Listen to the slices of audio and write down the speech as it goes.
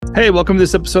Hey, welcome to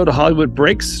this episode of Hollywood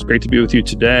Breaks. It's great to be with you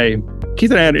today.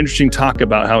 Keith and I had an interesting talk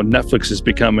about how Netflix is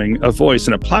becoming a voice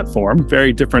and a platform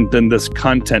very different than this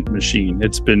content machine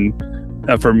it's been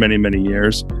for many, many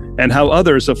years, and how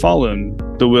others have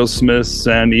followed, the Will Smiths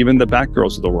and even the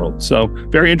Batgirls of the world. So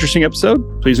very interesting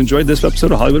episode. Please enjoy this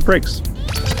episode of Hollywood Breaks.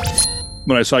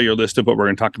 When I saw your list of what we're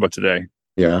going to talk about today,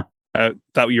 I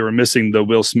thought you were missing the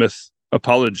Will Smith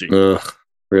apology. Ugh,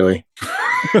 really?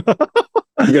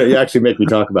 You actually make me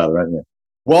talk about it right now.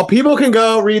 Well, people can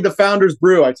go read The Founder's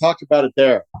Brew. I talked about it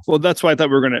there. Well, that's why I thought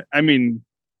we were going to, I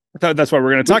thought that's why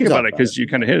we're going to talk about it, because you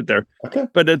kind of hit it there. Okay.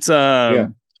 But it's, I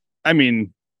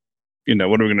mean, you know,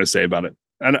 what are we going to say about it?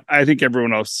 And I think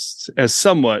everyone else has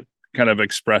somewhat kind of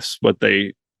expressed what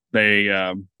they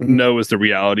know is the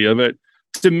reality of it.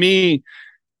 To me,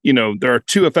 you know, there are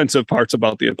two offensive parts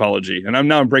about the apology, and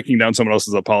I'm breaking down someone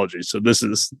else's apology. So this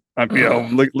is,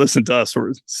 listen to us.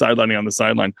 We're sidelining on the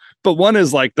sideline. But one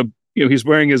is like he's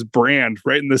wearing his brand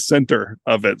right in the center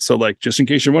of it. So like, just in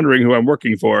case you're wondering who I'm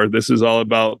working for, this is all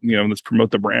about, let's promote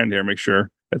the brand here, make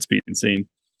sure that's being seen.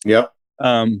 Yep.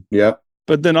 Yep.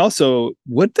 But then also,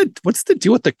 what's the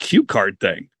deal with the cue card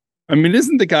thing? I mean,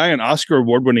 isn't the guy an Oscar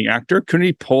award-winning actor? Couldn't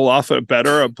he pull off a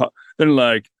better than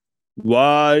like,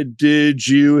 why did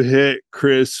you hit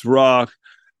Chris Rock?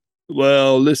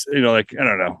 Well, listen, I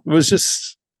don't know. It was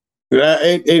just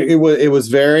it was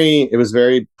very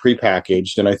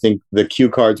prepackaged, and I think the cue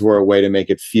cards were a way to make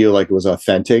it feel like it was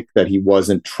authentic, that he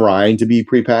wasn't trying to be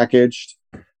prepackaged.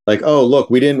 Like, oh, look,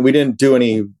 we didn't do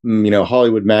any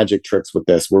Hollywood magic tricks with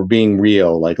this. We're being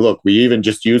real. Like, look, we even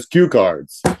just used cue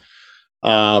cards.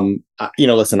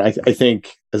 Listen, I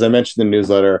think, as I mentioned in the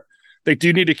newsletter, they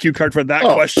do need a cue card for that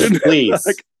question. Please.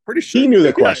 Like, pretty sure he knew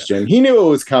the question. Yeah. He knew it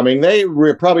was coming. They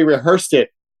probably rehearsed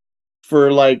it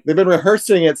they've been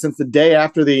rehearsing it since the day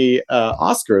after the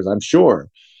Oscars, I'm sure.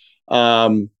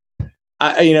 I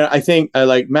think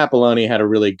Matt Belloni had a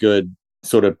really good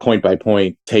sort of point by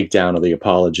point takedown of the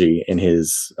apology in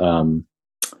his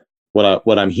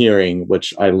what I'm hearing,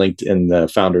 which I linked in the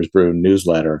Founder's Brew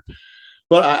newsletter.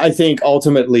 But I think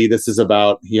ultimately this is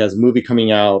about, he has a movie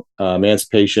coming out,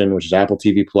 Emancipation, which is Apple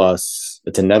TV Plus.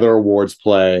 It's another awards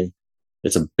play.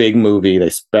 It's a big movie. They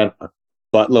spent a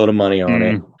buttload of money on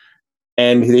it.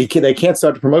 And they can't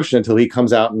start the promotion until he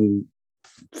comes out and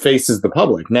faces the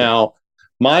public. Now,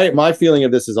 my feeling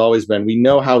of this has always been, we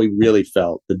know how he really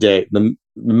felt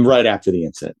right after the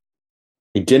incident.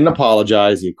 He didn't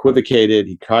apologize. He equivocated.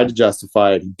 He tried to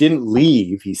justify it. He didn't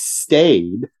leave. He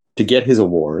stayed to get his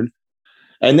award.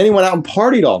 And then he went out and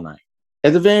partied all night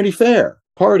at the Vanity Fair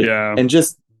party and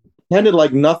just pretended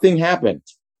like nothing happened.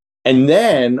 And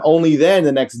then, only then,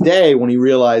 the next day, when he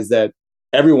realized that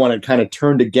everyone had kind of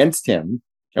turned against him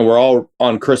and we're all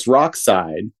on Chris Rock's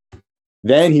side,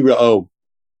 then he oh,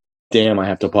 damn, I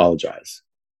have to apologize.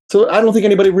 So I don't think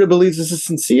anybody really believes this is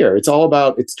sincere. It's all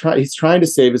about, he's trying to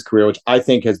save his career, which I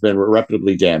think has been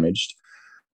irreparably damaged.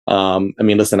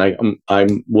 Listen,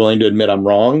 I'm willing to admit I'm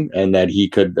wrong and that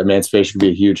Emancipation could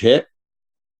be a huge hit.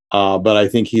 But I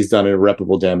think he's done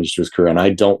irreparable damage to his career. And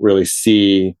I don't really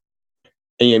see,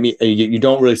 you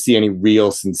don't really see any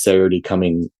real sincerity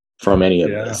coming from any of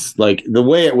this. Like the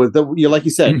way it was, like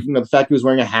you said, the fact he was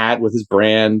wearing a hat with his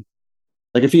brand,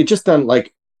 like if he had just done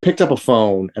picked up a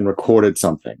phone and recorded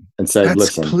something and said,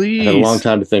 listen, please. I've had a long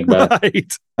time to think about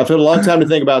it. I've had a long time to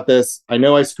think about this. I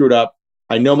know I screwed up.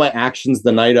 I know my actions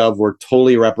the night of were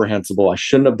totally reprehensible. I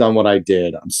shouldn't have done what I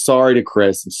did. I'm sorry to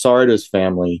Chris. I'm sorry to his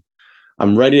family.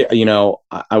 I'm ready. I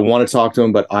want to talk to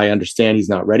him, but I understand he's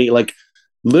not ready. Like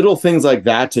little things like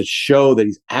that to show that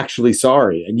he's actually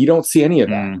sorry. And you don't see any of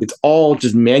that. It's all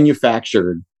just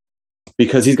manufactured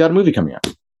because he's got a movie coming out.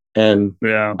 And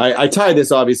I tie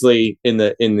this obviously in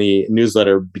the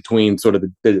newsletter between sort of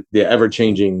the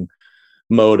ever-changing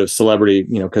mode of celebrity,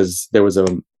 because there was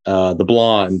the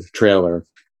Blonde trailer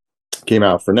came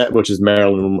out for which is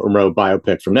Marilyn Monroe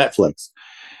biopic from Netflix.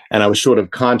 And I was sort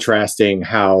of contrasting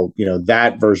how,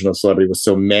 that version of celebrity was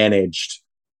so managed.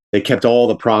 They kept all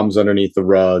the problems underneath the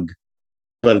rug.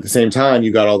 But at the same time,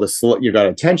 you got all this, you got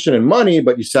attention and money,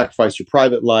 but you sacrificed your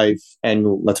private life.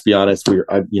 And let's be honest,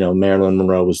 Marilyn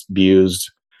Monroe was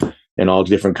abused in all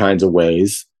different kinds of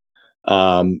ways.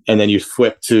 And then you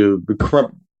flip to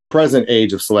the present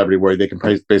age of celebrity where they can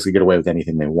basically get away with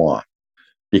anything they want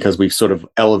because we've sort of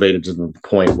elevated to the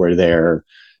point where they're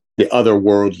the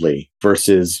otherworldly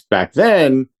versus back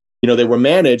then, they were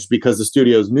managed because the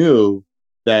studios knew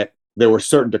that there were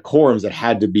certain decorums that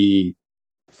had to be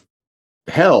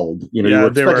held. You were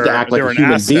expected to act like a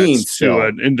human being to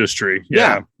an industry.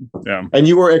 Yeah. And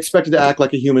you were expected to act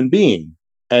like a human being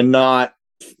and not,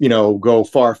 go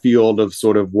far field of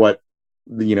sort of what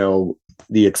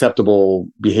the acceptable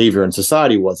behavior in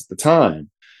society was at the time.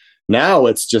 Now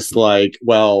it's just like,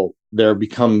 well, they're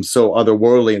become so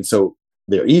otherworldly, and so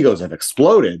their egos have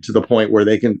exploded to the point where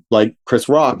they can, like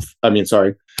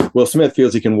Will Smith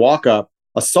feels he can walk up,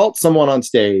 assault someone on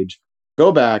stage,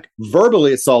 go back,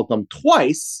 verbally assault them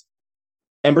twice,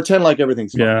 and pretend like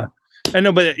everything's fine. Yeah, I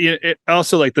know, but it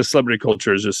also, like, the celebrity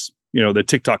culture is just, the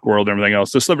TikTok world and everything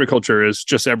else. The celebrity culture is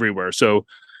just everywhere. So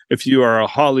if you are a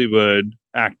Hollywood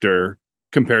actor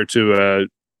compared to a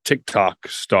TikTok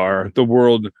star, the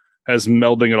world has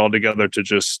melding it all together to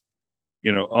just,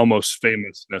 almost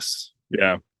famousness.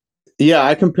 Yeah. Yeah,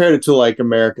 I compared it to, like,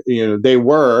 America. They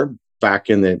were back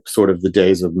in the sort of the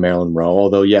days of Marilyn Monroe,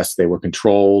 although yes, they were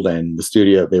controlled, and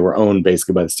they were owned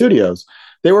basically by the studios.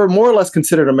 They were more or less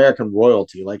considered American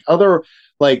royalty, like other,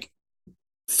 like,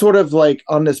 sort of like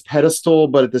on this pedestal,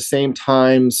 but at the same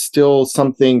time still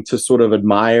something to sort of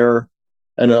admire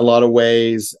in a lot of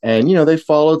ways. And they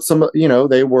followed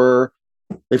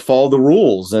they followed the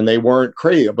rules, and they weren't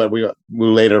crazy. But we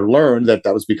later learned that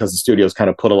was because the studios kind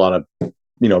of put a lot of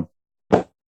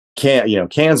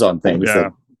cans on things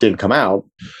that didn't come out.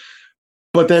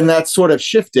 But then that sort of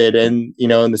shifted, and in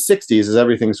the 60s, as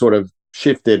everything sort of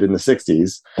shifted in the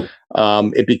 60s,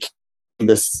 it became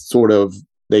this sort of,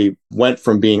 they went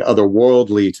from being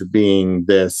otherworldly to being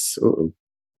this.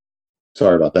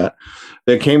 Sorry about that.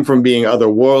 They came from being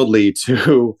otherworldly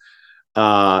to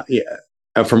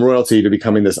from royalty to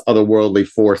becoming this otherworldly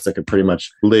force that could pretty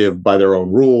much live by their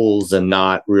own rules and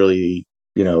not really,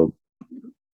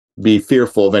 be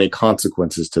fearful of any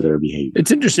consequences to their behavior. It's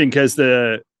interesting because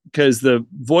the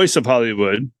voice of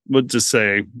Hollywood, would just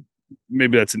say,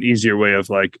 maybe that's an easier way of,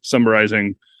 like,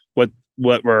 summarizing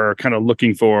what we're kind of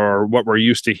looking for, or what we're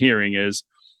used to hearing, is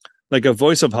like a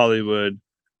voice of Hollywood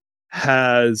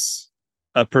has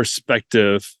a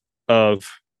perspective of,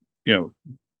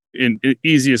 in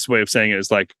easiest way of saying it is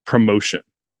like promotion,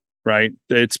 right?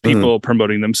 It's people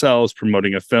promoting themselves,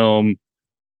 promoting a film,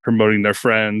 promoting their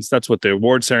friends. That's what the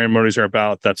award ceremonies are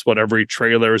about. That's what every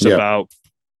trailer is about.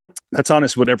 That's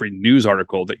honest what every news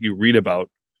article that you read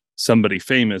about somebody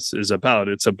famous is about.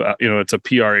 It's about, it's a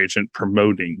PR agent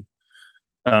promoting.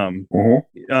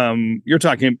 You're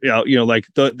talking, like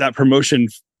that promotion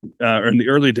in the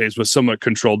early days was somewhat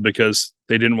controlled because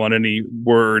they didn't want any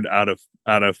word out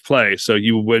of play. So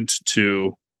you went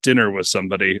to dinner with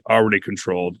somebody already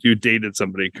controlled. You dated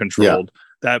somebody controlled.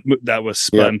 That was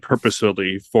spun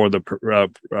purposefully for the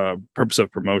purpose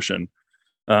of promotion.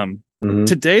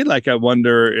 Today, like, I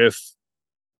wonder if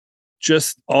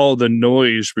just all the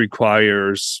noise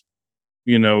requires,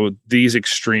 these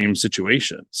extreme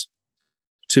situations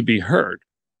to be heard.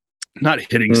 Not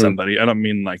hitting somebody, I don't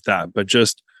mean like that, but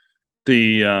just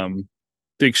the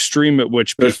extreme at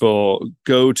which people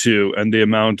go to, and the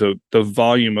amount of the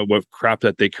volume of what crap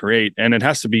that they create. And it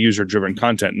has to be user driven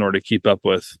content in order to keep up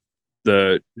with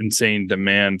the insane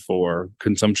demand for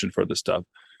consumption for this stuff.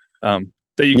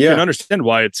 That you can understand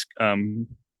why it's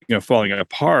falling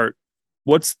apart.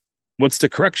 What's the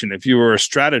correction? If you were a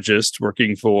strategist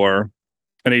working for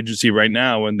an agency right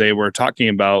now, and they were talking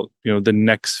about the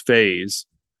next phase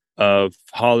of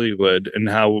Hollywood and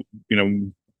how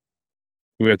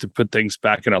we have to put things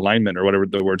back in alignment, or whatever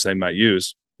the words they might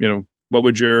use, what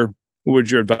would your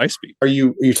advice be? Are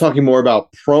you talking more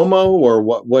about promo, or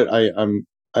what?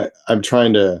 I'm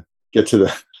trying to get to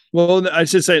the. Well, I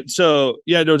should say, so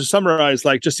to summarize,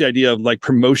 like, just the idea of, like,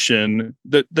 promotion,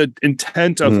 the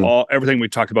intent of everything we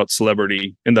talked about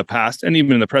celebrity in the past and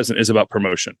even in the present is about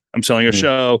promotion. I'm selling a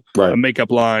show, a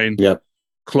makeup line,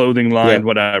 clothing line,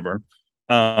 whatever.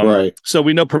 So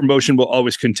we know promotion will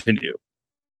always continue.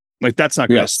 Like, that's not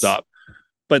going to stop.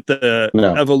 But the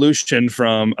evolution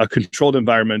from a controlled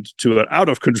environment to an out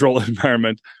of control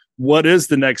environment, what is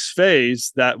the next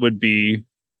phase? That would be,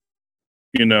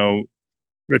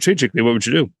 strategically, what would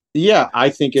you do? Yeah, I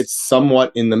think it's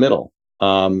somewhat in the middle.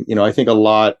 I think a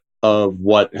lot of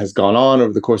what has gone on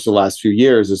over the course of the last few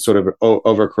years is sort of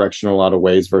overcorrection in a lot of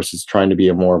ways versus trying to be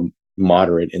a more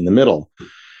moderate in the middle.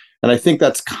 And I think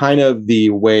that's kind of the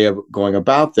way of going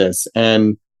about this.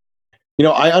 And,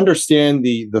 I understand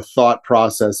the thought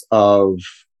process of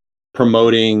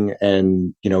promoting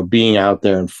and, being out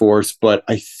there in force. But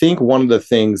I think one of the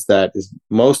things that is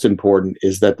most important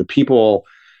is that the people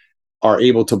are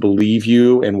able to believe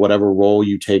you in whatever role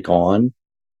you take on.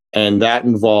 And that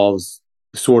involves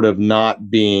sort of not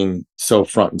being so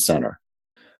front and center.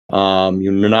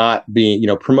 You're not being,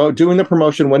 doing the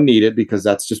promotion when needed, because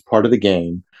that's just part of the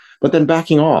game, but then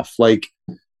backing off. Like,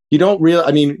 you don't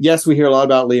really, yes, we hear a lot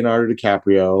about Leonardo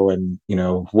DiCaprio and,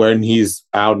 when he's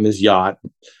out in his yacht,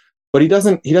 but he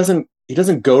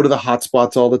go to the hot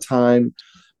spots all the time.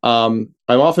 I'm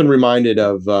often reminded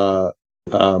of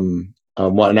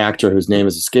what an actor whose name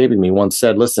is escaping me once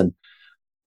said, listen,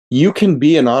 you can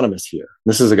be anonymous here.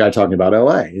 This is a guy talking about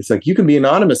LA. It's like, you can be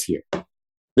anonymous here.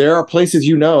 There are places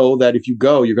that if you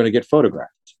go, you're going to get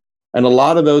photographed. And a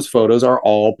lot of those photos are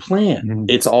all planned. Mm-hmm.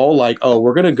 It's all like, oh,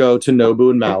 we're going to go to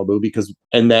Nobu and Malibu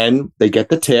and then they get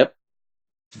the tip.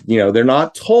 They're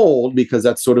not told, because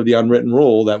that's sort of the unwritten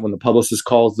rule, that when the publicist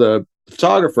calls the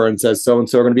photographer and says,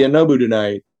 so-and-so are going to be at Nobu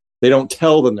tonight, they don't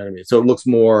tell them they're going to be. So it looks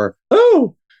more,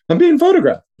 oh, I'm being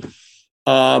photographed.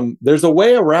 There's a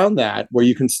way around that where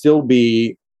you can still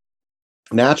be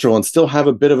natural and still have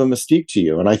a bit of a mystique to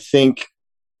you. And I think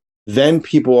then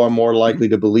people are more likely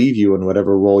to believe you in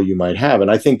whatever role you might have.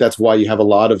 And I think that's why you have a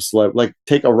lot of like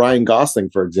take a Ryan Gosling,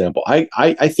 for example.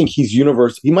 I think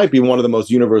he might be one of the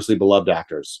most universally beloved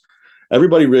actors.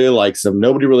 Everybody really likes him.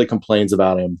 Nobody really complains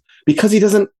about him because you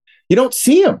don't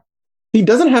see him. He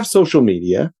doesn't have social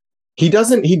media. He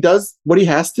does what he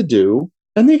has to do.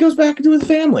 And then he goes back into his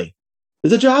family.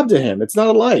 It's a job to him. It's not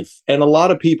a life. And a lot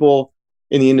of people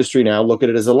in the industry now look at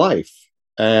it as a life.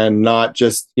 And not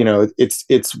just,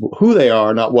 it's who they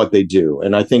are, not what they do.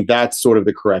 And I think that's sort of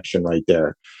the correction right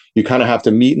there. You kind of have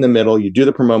to meet in the middle. You do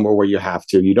the promo where you have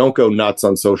to. You don't go nuts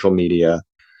on social media.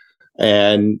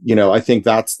 And, I think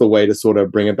that's the way to sort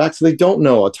of bring it back. So they don't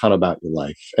know a ton about your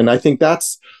life. And I think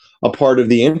that's a part of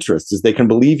the interest, is they can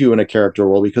believe you in a character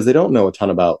role because they don't know a ton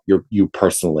about you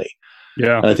personally.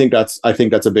 Yeah. And I think that's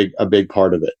a big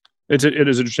part of it. It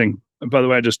is interesting. By the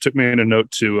way, I just took me in a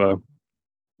note to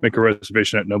make a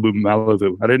reservation at Nobu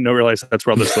Malibu. I didn't realize that's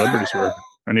where all the celebrities were.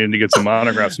 I needed to get some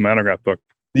autographs, some autograph book.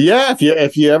 Yeah,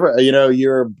 if you ever,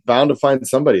 you're bound to find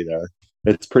somebody there.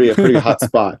 It's a pretty hot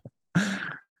spot.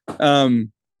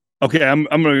 Okay, I'm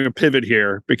going to pivot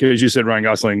here because you said Ryan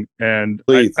Gosling, and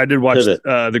I did watch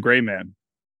The Gray Man.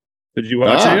 Did you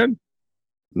watch it yet?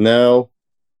 No,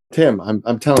 Tim.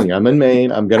 I'm telling you, I'm in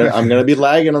Maine. I'm gonna be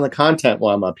lagging on the content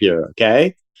while I'm up here.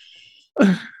 Okay.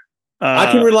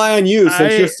 I can rely on you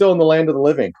since you're still in the land of the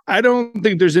living. I don't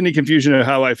think there's any confusion of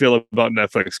how I feel about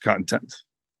Netflix content.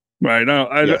 Right? No,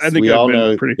 I think we I've all been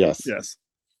know. pretty. Yes.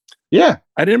 Yeah,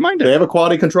 I didn't mind it. They have a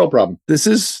quality control problem.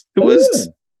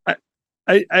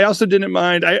 I also didn't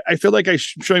mind. I feel like I'm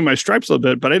showing my stripes a little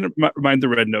bit, but I didn't mind the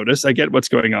Red Notice. I get what's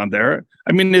going on there.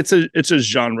 I mean, it's a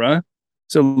genre.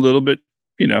 It's a little bit,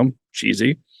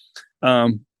 cheesy.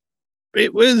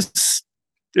 It was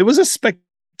a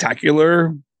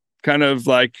spectacular kind of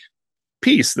like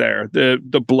piece there.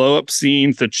 The blow up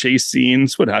scenes, the chase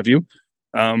scenes, what have you.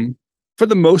 For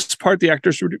the most part, the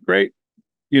actors were great.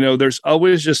 There's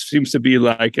always just seems to be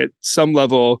like at some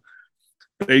level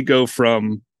they go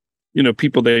from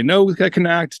people they know that can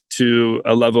act to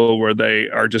a level where they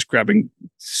are just grabbing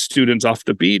students off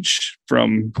the beach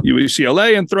from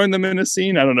UCLA and throwing them in a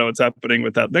scene. I don't know what's happening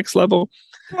with that next level.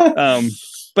 I'm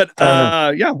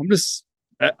just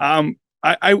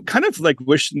I kind of like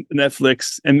wish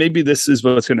Netflix, and maybe this is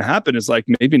what's going to happen, is like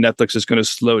maybe Netflix is going to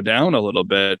slow down a little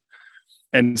bit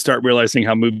and start realizing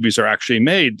how movies are actually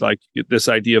made. Like this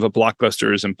idea of a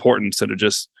blockbuster is important instead of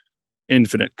just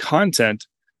infinite content.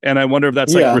 And I wonder if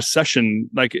that's like recession,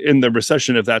 like in the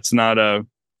recession, if that's not a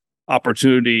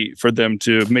opportunity for them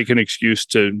to make an excuse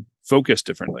to focus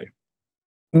differently.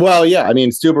 Well, yeah. I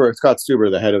mean, Scott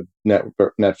Stuber, the head of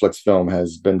Netflix Film,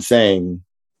 has been saying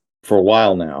for a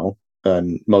while now,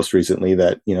 and most recently,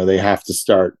 that they have to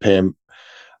start paying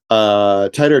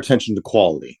tighter attention to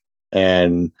quality.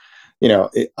 And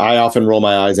I often roll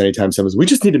my eyes anytime someone's, we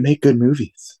just need to make good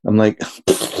movies. I'm like,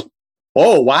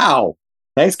 oh wow,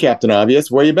 thanks, Captain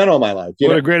Obvious. Where you been all my life?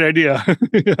 What a great idea!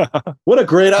 What a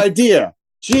great idea.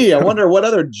 Gee, I wonder what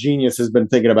other genius has been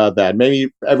thinking about that.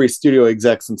 Maybe every studio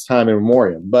exec since time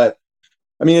immemorial. But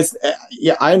I mean,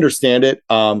 I understand it.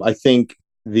 I think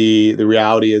the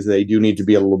reality is they do need to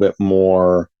be a little bit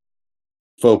more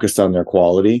focused on their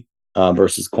quality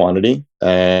versus quantity,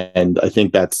 and I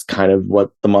think that's kind of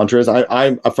what the mantra is.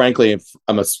 I'm frankly,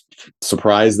 I'm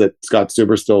surprised that Scott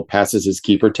Stuber still passes his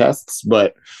keeper tests,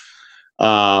 but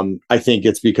I think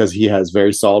it's because he has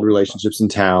very solid relationships in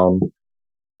town,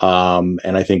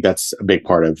 and I think that's a big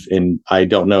part of. And I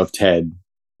don't know if Ted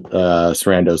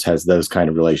Sarandos has those kind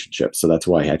of relationships, so that's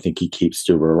why I think he keeps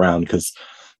Stuber around, because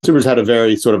Stuber's had a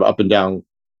very sort of up and down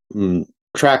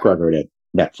track record at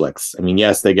Netflix. I mean,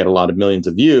 yes, they get a lot of millions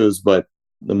of views, but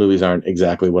the movies aren't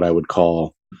exactly what I would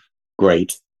call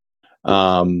great.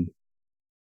 And,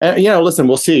 listen,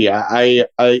 we'll see. I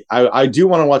do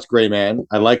want to watch Gray Man.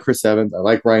 I like Chris Evans. I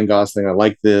like Ryan Gosling. I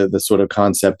like the sort of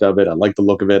concept of it. I like the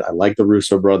look of it. I like the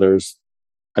Russo brothers.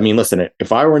 I mean, listen,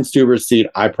 if I were in Stuber's seat,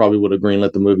 I probably would have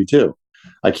greenlit the movie too.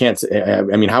 I can't say, I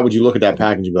mean, how would you look at that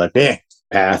package and be like,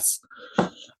 pass?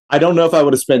 I don't know if I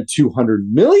would have spent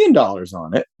 $200 million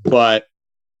on it, but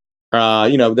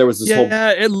there was this whole.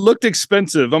 Yeah, it looked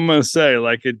expensive. I'm gonna say,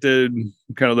 like, it did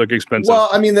kind of look expensive. Well,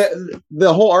 I mean,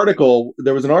 the whole article.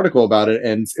 There was an article about it,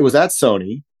 and it was at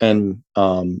Sony, and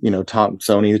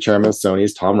Sony, the chairman of Sony,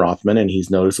 is Tom Rothman, and he's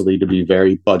noticeably to be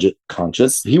very budget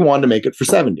conscious. He wanted to make it for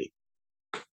 70,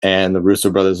 and the Russo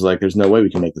brothers were like, "There's no way we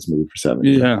can make this movie for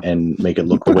 70 and make it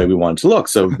look the way we want it to look."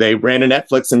 So they ran to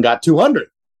Netflix and got 200.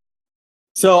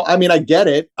 So, I mean, I get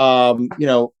it.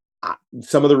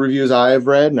 Some of the reviews I have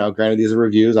read, now granted these are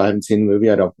reviews, I haven't seen the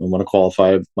movie, I don't want to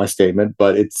qualify my statement,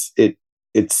 but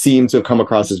it seems to have come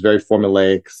across as very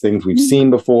formulaic, things we've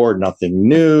seen before, nothing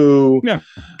new. Yeah,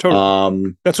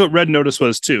 totally. That's what Red Notice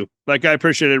was too. Like, I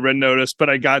appreciated Red Notice, but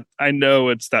I know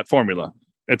it's that formula.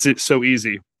 It's so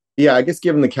easy. Yeah, I guess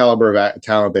given the caliber of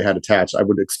talent they had attached, I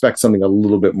would expect something a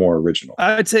little bit more original.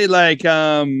 I'd say, like,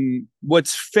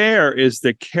 what's fair is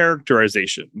the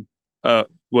characterization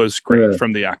was great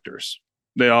from the actors.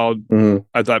 They all,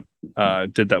 I thought,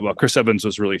 did that well. Chris Evans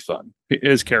was really fun.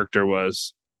 His character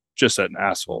was just an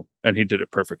asshole, and he did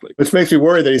it perfectly. Which makes me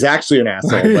worry that he's actually an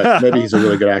asshole, but maybe he's a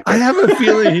really good actor. I have a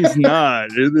feeling he's not.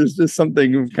 There's just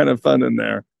something kind of fun in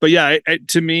there. But yeah,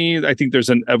 to me, I think there's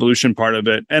an evolution part of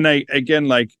it. And again,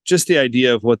 like, just the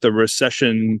idea of what the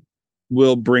recession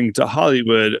will bring to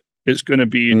Hollywood is going to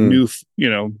be new,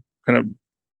 kind of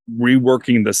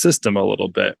reworking the system a little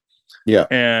bit. Yeah.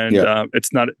 And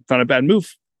it's not a bad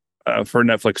move for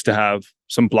Netflix to have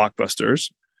some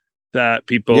blockbusters that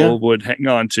people would hang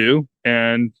on to.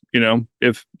 And,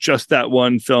 if just that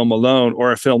one film alone,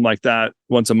 or a film like that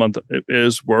once a month,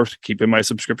 is worth keeping my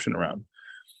subscription around,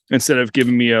 instead of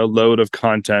giving me a load of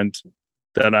content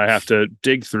that I have to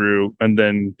dig through and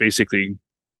then basically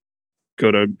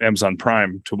go to Amazon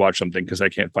Prime to watch something because I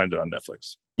can't find it on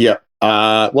Netflix. Yeah.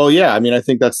 I mean, I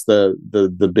think that's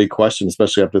the big question,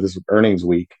 especially after this earnings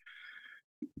week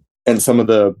and some of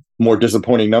the more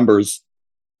disappointing numbers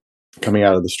coming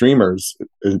out of the streamers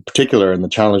in particular, and the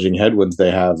challenging headwinds they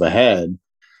have ahead.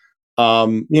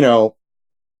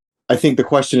 I think the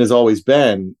question has always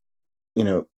been,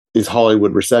 is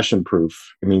Hollywood recession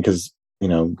proof? I mean, because,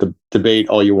 the debate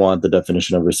all you want, the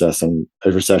definition of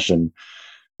recession,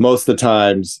 most of the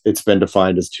times it's been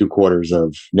defined as 2 quarters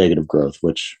of negative growth,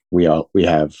 which we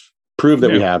have proved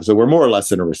that we have. So we're more or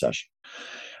less in a recession.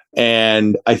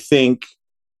 And I think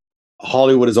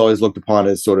Hollywood is always looked upon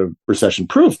as sort of recession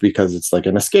proof because it's like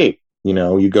an escape.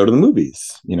 You go to the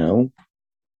movies,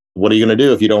 what are you going to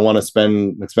do if you don't want to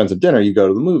spend an expensive dinner? You go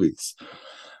to the movies.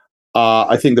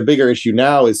 I think the bigger issue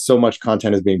now is so much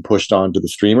content is being pushed onto the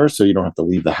streamers, so you don't have to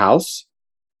leave the house.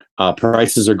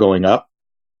 Prices are going up.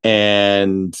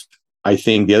 And I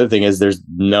think the other thing is there's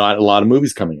not a lot of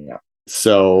movies coming out.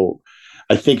 So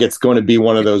I think it's going to be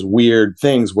one of those weird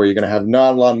things where you're going to have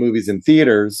not a lot of movies in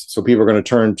theaters. So people are going to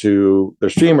turn to their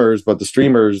streamers, but the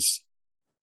streamers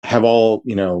have all,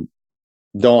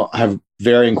 don't have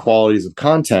varying qualities of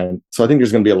content. So I think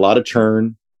there's going to be a lot of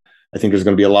churn. I think there's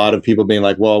going to be a lot of people being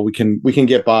like, well, we can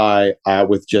get by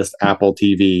with just Apple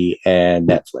TV and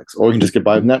Netflix, or we can just get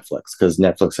by with Netflix because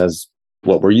Netflix has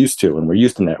what we're used to, and we're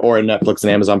used to net, or in Netflix and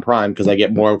Amazon Prime because I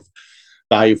get more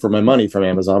value for my money from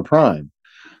Amazon Prime.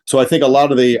 So I think a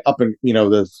lot of the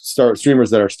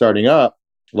streamers that are starting up,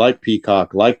 like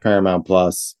Peacock, like Paramount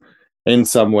Plus, in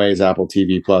some ways Apple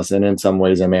TV Plus, and in some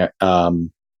ways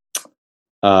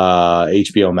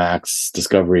HBO Max,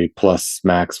 Discovery Plus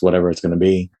Max, whatever it's going to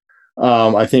be,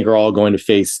 I think are all going to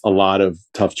face a lot of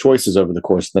tough choices over the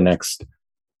course of the next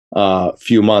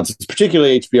few months. It's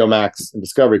particularly HBO Max and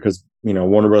Discovery because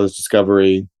Warner Brothers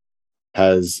Discovery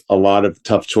has a lot of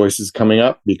tough choices coming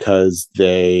up because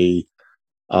they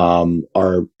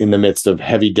are in the midst of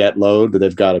heavy debt load that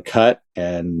they've got to cut,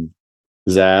 and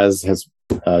David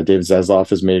Zaslav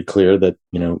has made it clear that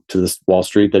to this Wall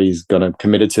Street that he's going to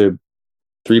commit it to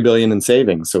 $3 billion in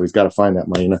savings. So he's got to find that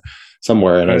money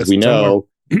somewhere. And as we know,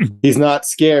 he's not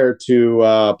scared to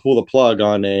pull the plug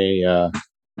on a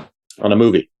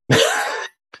movie.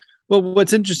 Well,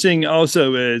 what's interesting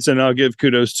also is, and I'll give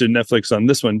kudos to Netflix on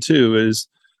this one too, is,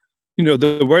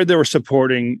 the way they were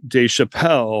supporting Dave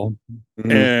Chappelle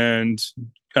and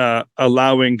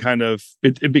allowing kind of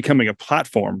it becoming a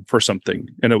platform for something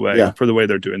in a way, for the way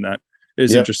they're doing that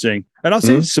is interesting. And I'll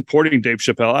say supporting Dave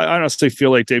Chappelle. I honestly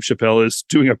feel like Dave Chappelle is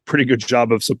doing a pretty good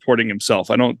job of supporting himself.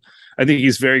 I think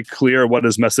he's very clear what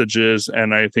his message is.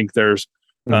 And I think there's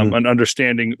an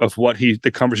understanding of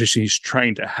the conversation he's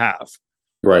trying to have.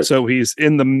 Right. So he's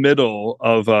in the middle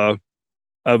of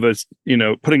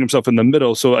putting himself in the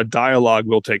middle. So a dialogue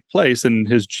will take place, and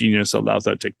his genius allows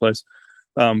that to take place.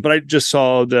 But I just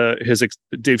saw Dave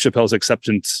Chappelle's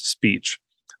acceptance speech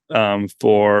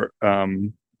for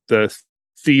the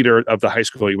theater of the high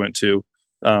school he went to,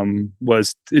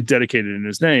 was dedicated in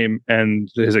his name, and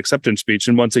his acceptance speech.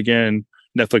 And once again,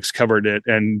 Netflix covered it,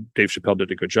 and Dave Chappelle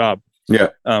did a good job. Yeah.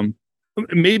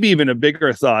 Maybe even a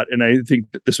bigger thought, and I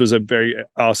think that this was a very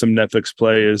awesome Netflix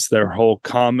play, is their whole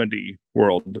comedy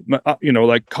world.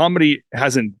 Like comedy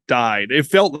hasn't died. It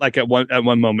felt like at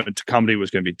one moment comedy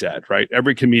was going to be dead, right?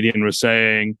 Every comedian was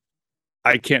saying,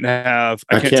 I can't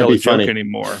tell a joke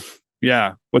anymore.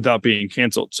 Yeah, without being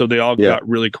canceled. So they all got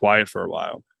really quiet for a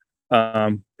while.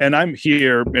 And I'm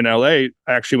here in LA. I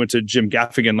actually went to Jim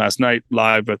Gaffigan last night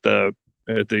live at the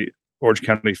Orange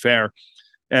County Fair.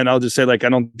 And I'll just say, like, I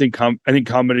think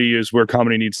comedy is where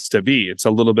comedy needs to be. It's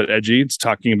a little bit edgy. It's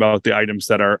talking about the items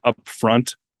that are up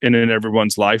front in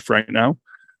everyone's life right now.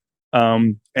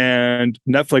 And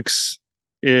Netflix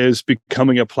is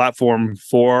becoming a platform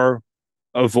for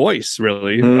a voice,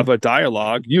 really, of a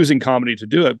dialogue, using comedy to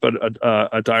do it, but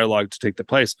a dialogue to take the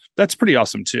place. That's pretty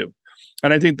awesome too.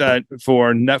 And I think that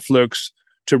for Netflix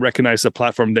to recognize the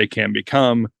platform they can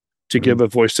become, to give a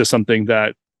voice to something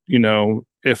that,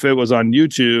 if it was on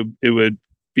YouTube, it would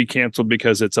be canceled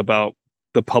because it's about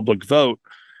the public vote.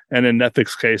 And in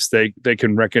Netflix case, they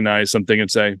can recognize something and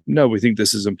say, no, we think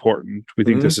this is important. We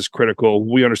think this is critical.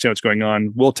 We understand what's going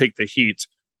on. We'll take the heat.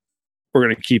 We're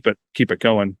going to keep it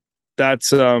going.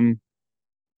 That's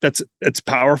it's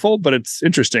powerful, but it's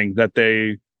interesting that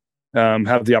they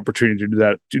have the opportunity to do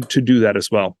that, to do that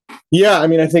as well. Yeah, I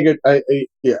mean, I think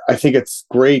it's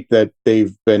great that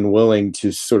they've been willing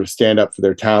to sort of stand up for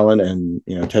their talent. And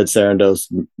Ted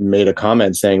Sarandos made a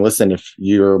comment saying, "Listen, if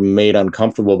you're made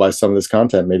uncomfortable by some of this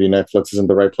content, maybe Netflix isn't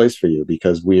the right place for you,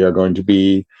 because we're going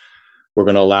to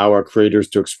allow our creators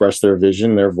to express their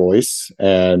vision, their voice,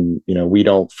 and we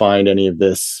don't find any of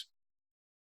this,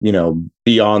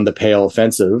 beyond the pale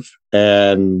offensive."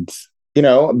 And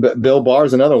Bill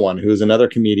Barr's another one, who's another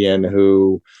comedian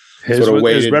who his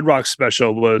Red Rock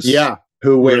special was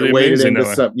who really waded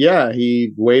into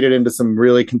he waded into some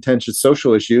really contentious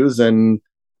social issues, and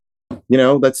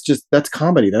that's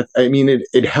comedy.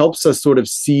 It helps us sort of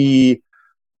see.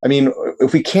 I mean,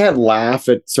 if we can't laugh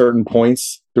at certain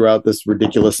points throughout this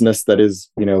ridiculousness that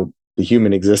is the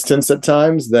human existence at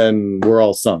times, then we're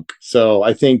all sunk. So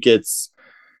I think it's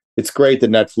great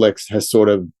that Netflix has sort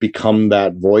of become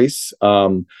that voice.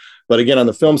 But again, on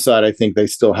the film side, I think they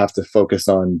still have to focus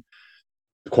on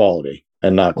quality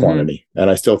and not quantity.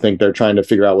 And I still think they're trying to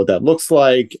figure out what that looks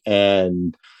like.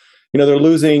 And, they're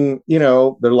losing,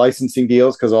 their licensing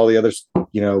deals because all the other,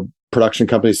 production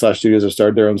companies / studios have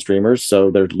started their own streamers.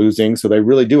 So they're losing. So they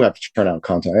really do have to churn out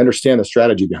content. I understand the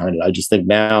strategy behind it. I just think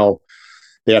now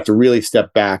they have to really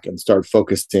step back and start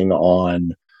focusing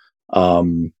on,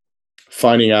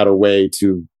 finding out a way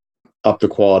to up the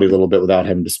quality a little bit without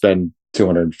having to spend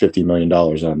 $250 million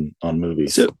on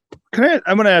movies. So I'm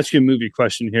going to ask you a movie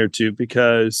question here too,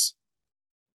 because,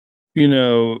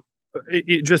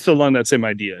 just along that same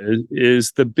idea,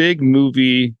 is the big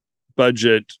movie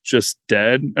budget just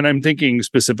dead? And I'm thinking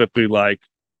specifically like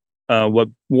what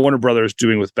Warner Brothers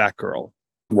doing with Batgirl,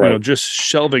 right? Just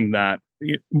shelving that.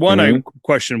 One, I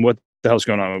question what the hell's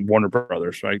going on with Warner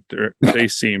Brothers, right? They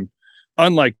seem,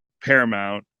 unlike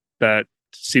Paramount, that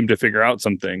seem to figure out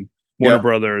something. Warner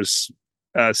Brothers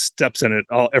steps in it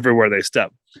everywhere they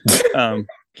step.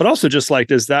 But also just like,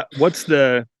 do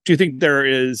you think there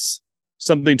is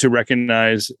something to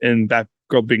recognize in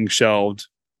Batgirl being shelved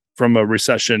from a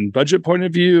recession budget point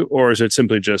of view, or is it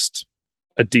simply just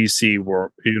a DC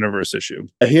universe issue?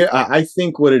 Here, I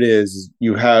think what it is,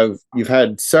 you've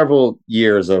had several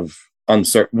years of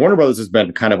uncertain. Warner Brothers has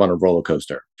been kind of on a roller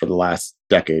coaster for the last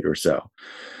decade or so.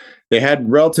 They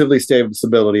had relatively stable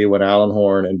stability when Alan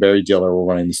Horn and Barry Diller were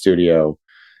running the studio.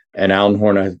 And Alan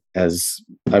Horn, as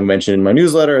I mentioned in my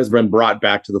newsletter, has been brought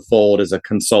back to the fold as a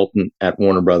consultant at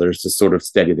Warner Brothers to sort of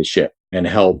steady the ship and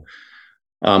help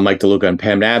Mike DeLuca and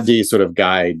Pam Abdi sort of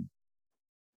guide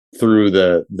through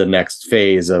the next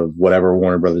phase of whatever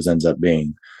Warner Brothers ends up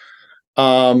being.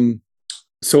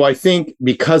 So I think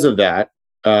because of that,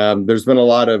 there's been a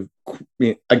lot of,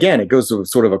 again, it goes to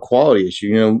sort of a quality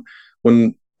issue.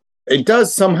 When it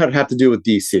does somehow have to do with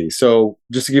DC. So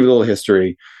just to give you a little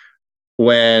history,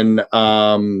 when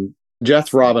Jeff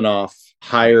Robinoff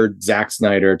hired Zack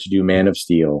Snyder to do Man of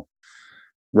Steel,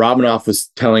 Robinoff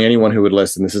was telling anyone who would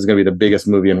listen, this is going to be the biggest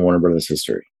movie in Warner Brothers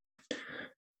history.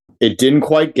 It didn't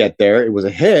quite get there. It was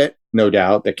a hit, no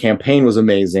doubt. The campaign was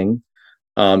amazing.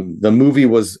 The movie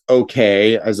was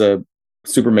okay. As a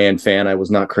Superman fan, I was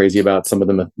not crazy about some of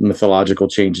the mythological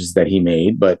changes that he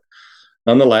made, but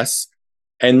nonetheless.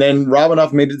 And then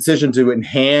Robinoff made the decision to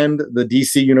hand the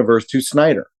DC universe to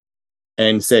Snyder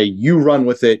and say, you run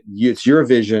with it. It's your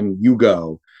vision. You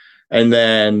go. And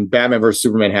then Batman versus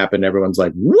Superman happened. Everyone's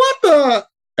like, what the?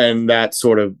 And that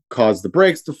sort of caused the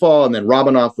brakes to fall. And then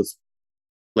Robinoff was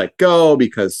let go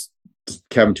because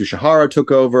Kevin Tushihara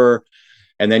took over.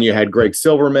 And then you had Greg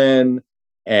Silverman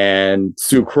and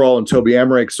Sue Kroll and Toby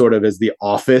Emmerich sort of as the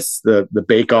office, the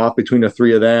bake-off between the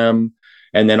three of them.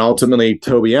 And then ultimately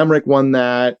Toby Emmerich won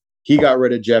that. He got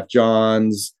rid of Jeff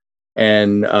Johns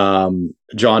and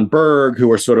John Berg, who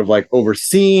were sort of like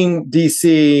overseeing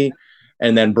DC,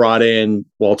 and then brought in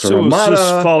Walter Hamada. It's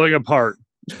just falling apart.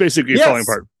 It's basically falling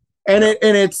apart. And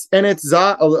it's David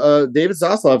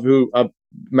Zaslav, who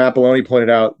Matt Belloni pointed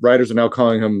out, writers are now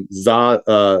calling him Zaz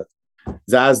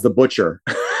the Butcher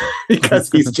because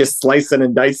he's just slicing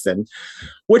and dicing,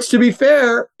 which, to be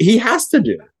fair, he has to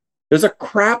do. There's a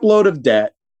crap load of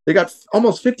debt. They got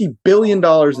almost $50 billion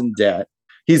in debt.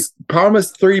 He's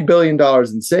promised $3 billion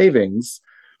in savings.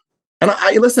 And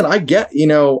I get,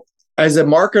 as a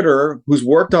marketer who's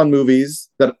worked on movies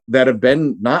that have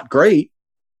been not great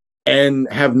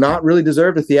and have not really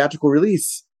deserved a theatrical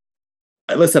release.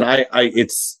 Listen,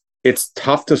 it's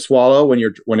tough to swallow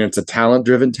when it's a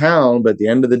talent-driven town, but at the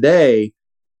end of the day,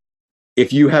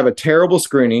 if you have a terrible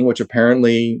screening, which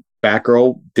apparently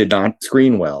Batgirl did not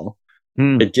screen well,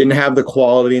 it didn't have the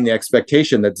quality and the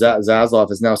expectation that Zaslav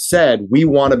has now said, we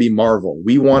want to be Marvel.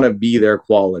 We want to be their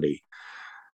quality.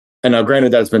 And now,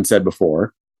 granted, that's been said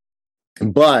before,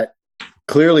 but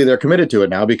clearly they're committed to it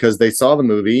now because they saw the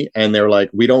movie and they were like,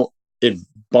 it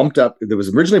bumped up. It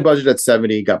was originally budgeted at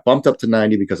 70, got bumped up to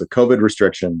 90 because of COVID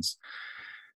restrictions.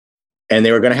 And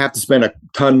they were going to have to spend a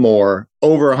ton more,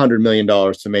 over $100 million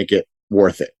to make it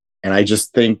worth it. And I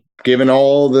just think, given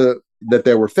all that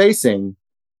they were facing,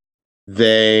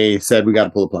 they said, we got to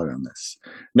pull the plug on this.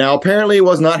 Now, apparently it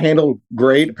was not handled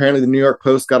great. Apparently the New York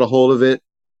Post got a hold of it.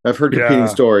 I've heard competing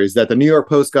stories that the New York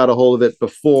Post got a hold of it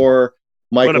before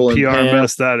Michael what a and PR Pam,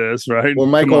 mess that is, right? Well,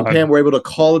 Michael and Pam were able to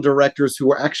call the directors who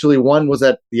were actually, one was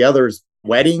at the other's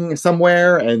wedding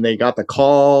somewhere, and they got the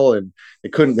call, and they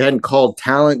hadn't called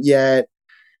talent yet.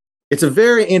 It's a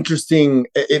very interesting.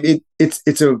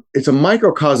 It's a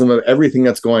microcosm of everything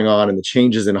that's going on and the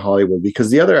changes in Hollywood. Because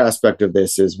the other aspect of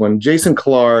this is when Jason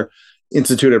Kilar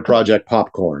instituted Project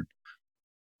Popcorn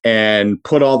and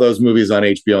put all those movies on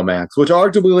HBO Max, which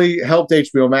arguably helped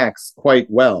HBO Max quite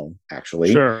well,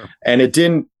 actually. Sure. And it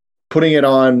didn't, putting it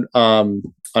on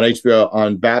HBO,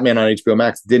 on Batman on HBO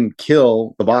Max didn't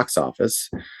kill the box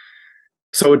office.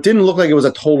 So it didn't look like it was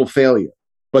a total failure.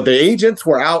 But the agents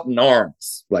were out in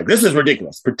arms. Like, this is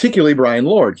ridiculous. Particularly Brian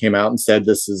Lord came out and said,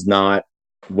 this is not,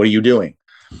 what are you doing?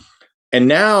 And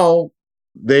now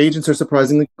the agents are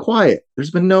surprisingly quiet.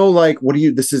 There's been no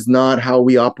this is not how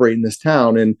we operate in this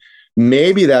town. And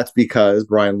maybe that's because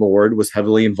Brian Lord was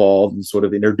heavily involved in sort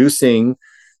of introducing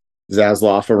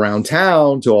Zaslav around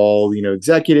town to all,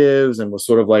 executives, and was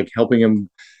sort of like helping him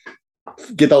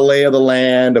get the lay of the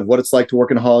land of what it's like to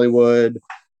work in Hollywood.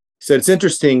 So it's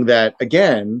interesting that,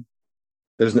 again,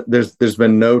 there's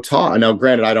been no talk. Now,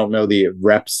 granted, I don't know the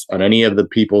reps on any of the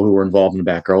people who were involved in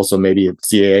Batgirl, so maybe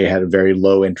CAA had a very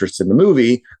low interest in the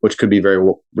movie, which could be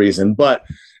very reason. But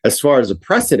as far as a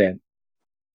precedent,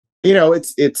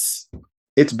 it's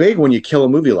big when you kill a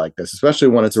movie like this, especially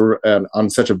when it's on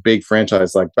such a big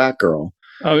franchise like Batgirl.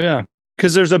 Oh yeah,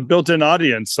 because there's a built-in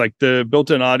audience, like the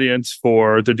built-in audience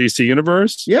for the DC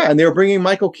universe. Yeah, and they were bringing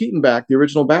Michael Keaton back, the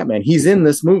original Batman. He's in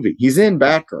this movie. He's in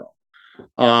Batgirl.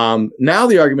 Now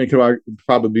the argument could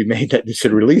probably be made that they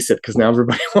should release it because now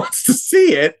everybody wants to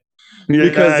see it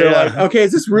because they're like, okay,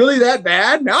 is this really that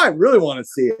bad? Now I really want to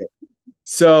see it.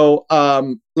 So,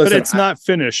 listen, but it's not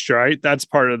finished, right? That's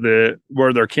part of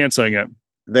where they're canceling it.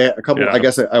 I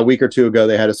guess a week or two ago,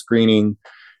 they had a screening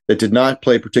that did not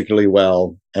play particularly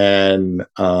well. And,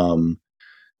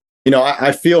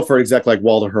 I feel for exec like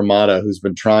Walter Hamada, who's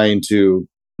been trying to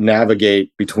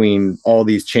navigate between all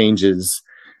these changes.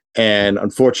 And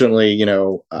unfortunately,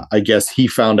 I guess he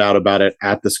found out about it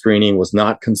at the screening, was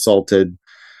not consulted.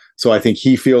 So I think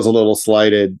he feels a little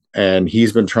slighted, and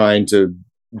he's been trying to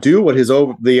do what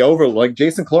like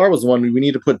Jason Kilar was the one, we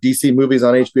need to put DC movies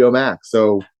on HBO Max.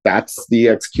 So that's the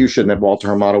execution that Walter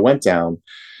Hamada went down.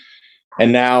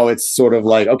 And now it's sort of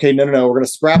like, okay, no, we're going to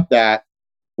scrap that.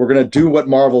 We're going to do what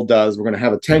Marvel does. We're going to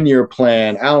have a 10-year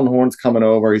plan. Alan Horn's coming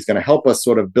over. He's going to help us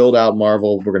sort of build out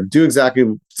Marvel. We're going to do exactly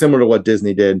similar to what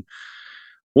Disney did.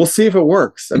 We'll see if it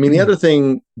works. I mean, the other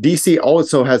thing, DC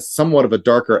also has somewhat of a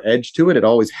darker edge to it. It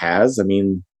always has. I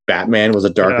mean, Batman was a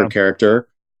darker character,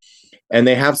 and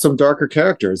they have some darker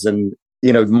characters. And,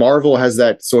 Marvel has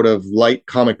that sort of light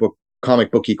comic book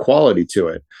comic booky quality to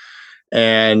it.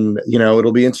 And,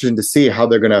 it'll be interesting to see how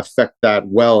they're going to affect that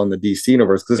well in the DC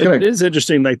universe. Because it is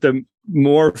interesting. Like the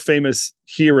more famous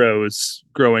heroes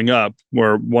growing up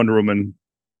were Wonder Woman,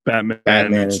 Batman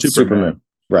and Superman.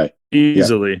 Right.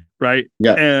 Easily. Yeah. Right.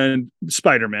 Yeah. And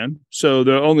Spider-Man. So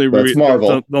the only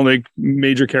Marvel. The only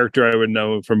major character I would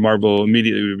know from Marvel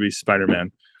immediately would be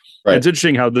Spider-Man. Right. It's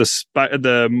interesting how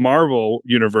the Marvel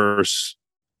universe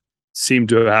seemed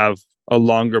to have a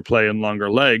longer play and longer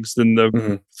legs than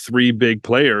the three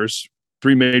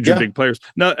major big players.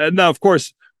 Now, of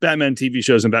course, Batman TV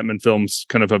shows and Batman films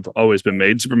kind of have always been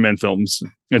made. Superman films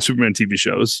and Superman TV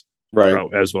shows,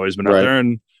 right, has always been out there,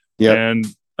 and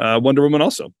Wonder Woman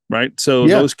also, right? So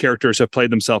those characters have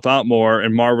played themselves out more,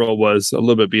 and Marvel was a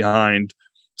little bit behind.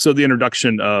 So the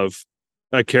introduction of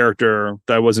a character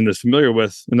that I wasn't as familiar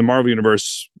with in the Marvel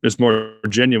universe is more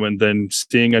genuine than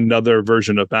seeing another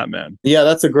version of Batman. Yeah,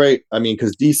 that's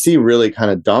because DC really kind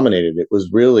of dominated. It was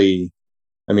really,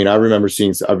 I remember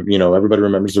seeing, everybody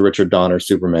remembers the Richard Donner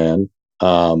Superman,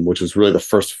 which was really the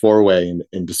first foray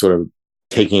into sort of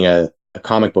taking a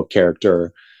comic book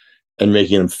character and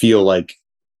making him feel like,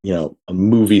 a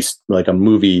movie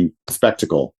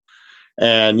spectacle.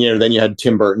 And, then you had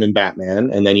Tim Burton and Batman,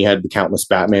 and then you had the countless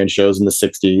Batman shows in the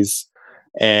 60s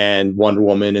and Wonder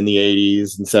Woman in the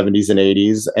 80s and 70s and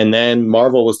 80s. And then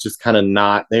Marvel was just kind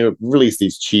of they released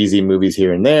these cheesy movies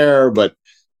here and there, but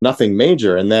nothing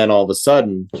major. And then all of a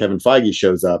sudden, Kevin Feige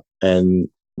shows up and,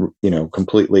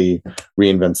 completely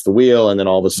reinvents the wheel. And then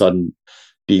all of a sudden,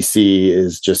 DC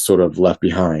is just sort of left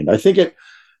behind. I think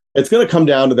it's going to come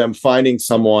down to them finding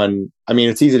someone.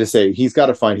 It's easy to say he's got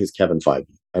to find his Kevin Feige.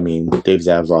 Dave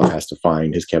Zaslav has to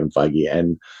find his Kevin Feige.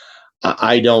 And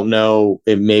I don't know.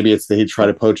 Maybe it's that he'd try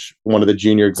to poach one of the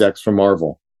junior execs from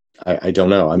Marvel. I don't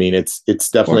know. It's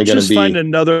definitely going to be find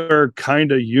another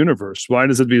kind of universe. Why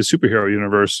does it be a superhero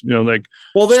universe?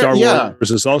 Star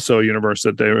Wars is also a universe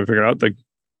that they figured out. Like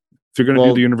if you're going to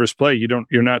do the universe play,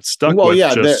 you're not stuck with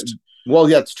just. Well,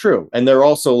 yeah, it's true. And they're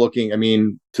also looking,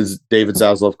 to David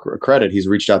Zaslav credit, he's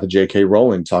reached out to J.K.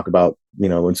 Rowling to talk about,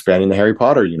 expanding the Harry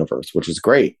Potter universe, which is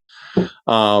great.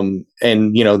 And,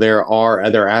 there are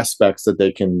other aspects that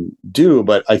they can do.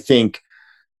 But I think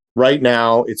right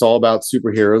now it's all about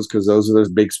superheroes because those are those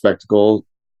big spectacle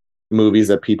movies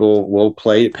that people will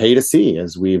pay to see,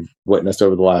 as we've witnessed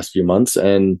over the last few months.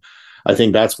 And I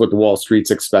think that's what the Wall Street's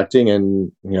expecting.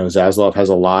 And, Zaslav has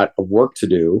a lot of work to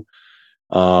do.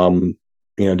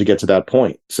 To get to that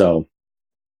point. So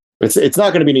it's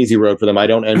not going to be an easy road for them. I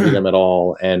don't envy them at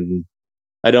all. And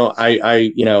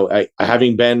I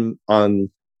having been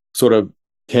on sort of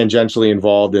tangentially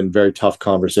involved in very tough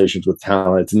conversations with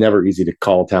talent, it's never easy to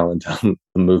call talent on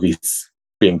the movies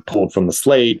being pulled from the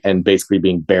slate and basically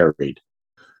being buried.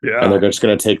 Yeah. And they're just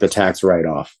going to take the tax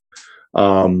write-off.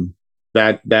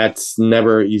 That's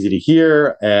never easy to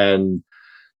hear. And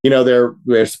they're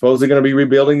supposedly going to be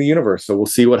rebuilding the universe, so we'll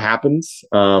see what happens.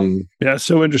 Yeah,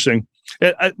 so interesting.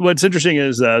 What's interesting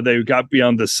is they got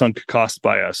beyond the sunk cost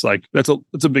bias. Like that's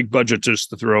a big budget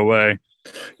just to throw away.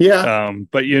 Yeah.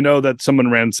 But that someone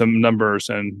ran some numbers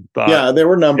and thought, there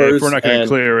were numbers. Hey, if we're not going to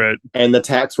clear it, and the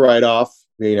tax write-off.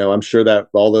 I'm sure that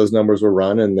all those numbers were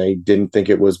run, and they didn't think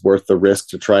it was worth the risk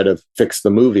to try to fix the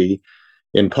movie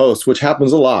in post, which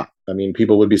happens a lot.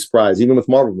 People would be surprised, even with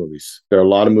Marvel movies. There are a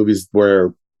lot of movies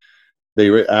where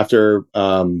after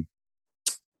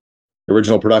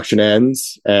original production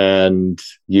ends and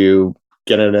you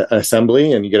get an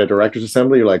assembly and you get a director's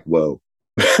assembly, you're like, whoa,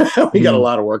 we got a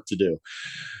lot of work to do.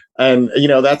 And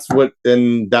that's what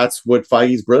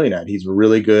Feige's brilliant at. He's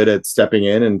really good at stepping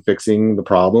in and fixing the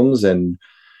problems. And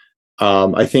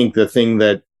I think the thing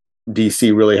that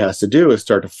DC really has to do is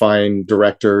start to find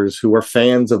directors who are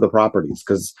fans of the properties,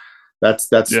 because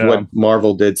that's what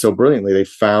Marvel did so brilliantly. They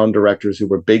found directors who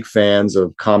were big fans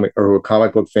of comic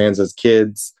book fans as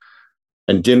kids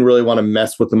and didn't really want to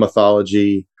mess with the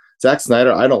mythology. Zack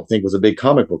Snyder, I don't think, was a big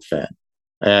comic book fan.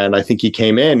 And I think he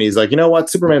came in, he's like, you know what?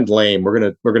 Superman's lame. We're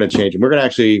going to change him. We're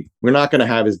not going to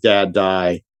have his dad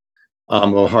die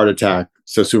of a heart attack.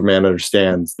 So Superman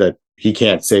understands that he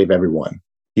can't save everyone.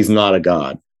 He's not a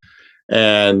god.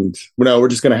 And we're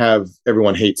just going to have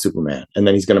everyone hate Superman, and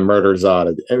then he's going to murder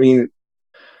Zod.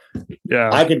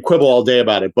 I could quibble all day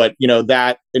about it, but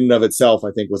that in and of itself,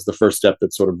 I think, was the first step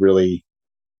that sort of really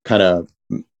kind of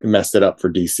messed it up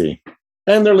for DC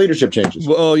and their leadership changes.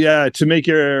 Well, yeah,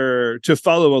 to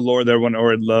follow a lore that one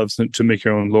already loves, and to make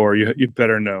your own lore, you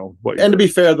better know what. And to be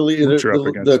fair,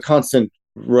 the constant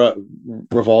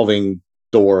revolving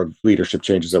door of leadership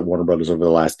changes at Warner Brothers over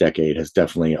the last decade has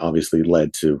definitely obviously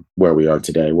led to where we are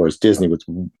today, whereas Disney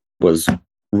was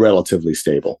relatively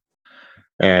stable.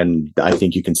 And I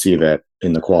think you can see that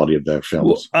in the quality of their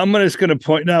films. Well, I'm just going to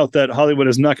point out that Hollywood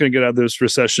is not going to get out of this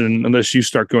recession unless you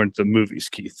start going to the movies,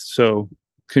 Keith. So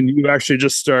can you actually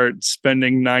just start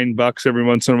spending $9 every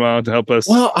once in a while to help us?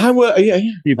 Well, I will. Yeah.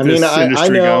 Keep this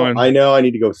industry going. I know. I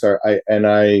need to go start. I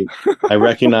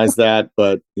recognize that,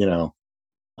 but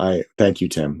I thank you,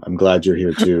 Tim. I'm glad you're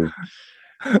here too.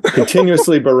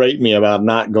 Continuously berate me about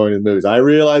not going to the movies. I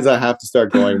realize I have to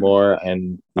start going more,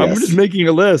 and yes. I'm just making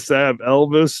a list. I have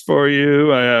Elvis for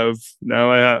you. I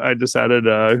just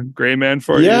added Gray Man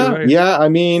for you. Right? Yeah. I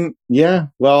mean, yeah.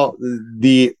 Well,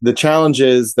 the challenge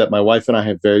is that my wife and I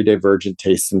have very divergent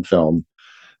tastes in film,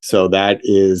 so that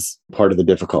is part of the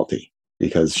difficulty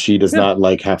because she does not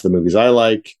like half the movies I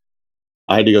like.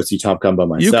 I had to go see Top Gun by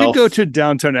myself. You can go to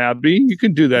Downton Abbey. You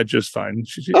can do that just fine.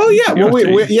 Oh yeah, well,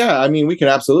 I mean, we can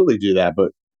absolutely do that.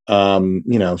 But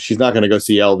she's not going to go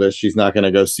see Elvis. She's not going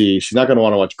to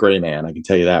want to watch Gray Man. I can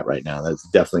tell you that right now. That's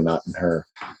definitely not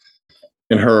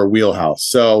in her wheelhouse.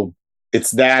 So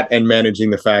it's that, and managing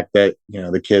the fact that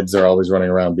the kids are always running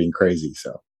around being crazy.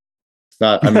 So.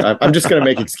 I'm just going to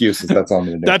make excuses. That's all I'm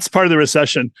going to do. That's part of the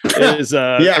recession. Is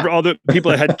all the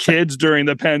people that had kids during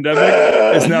the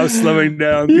pandemic is now slowing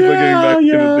down. People are getting back to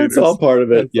the theaters. It's all part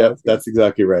of it. Yep, that's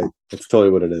exactly right. That's totally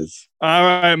what it is. All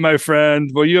right, my friend.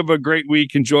 Well, you have a great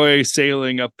week. Enjoy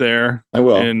sailing up there. I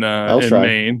will in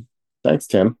Maine. Thanks,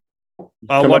 Tim.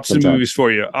 I'll watch the movies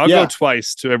for you. I'll go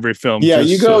twice to every film. Yeah,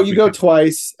 you go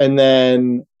twice, and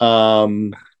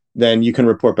then you can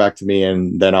report back to me,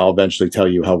 and then I'll eventually tell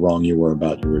you how wrong you were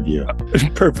about your review.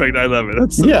 Perfect. I love it.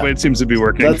 That's the way it seems to be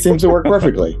working. That seems to work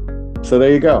perfectly. So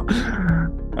there you go. All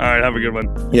right. Have a good one.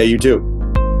 Yeah, you too.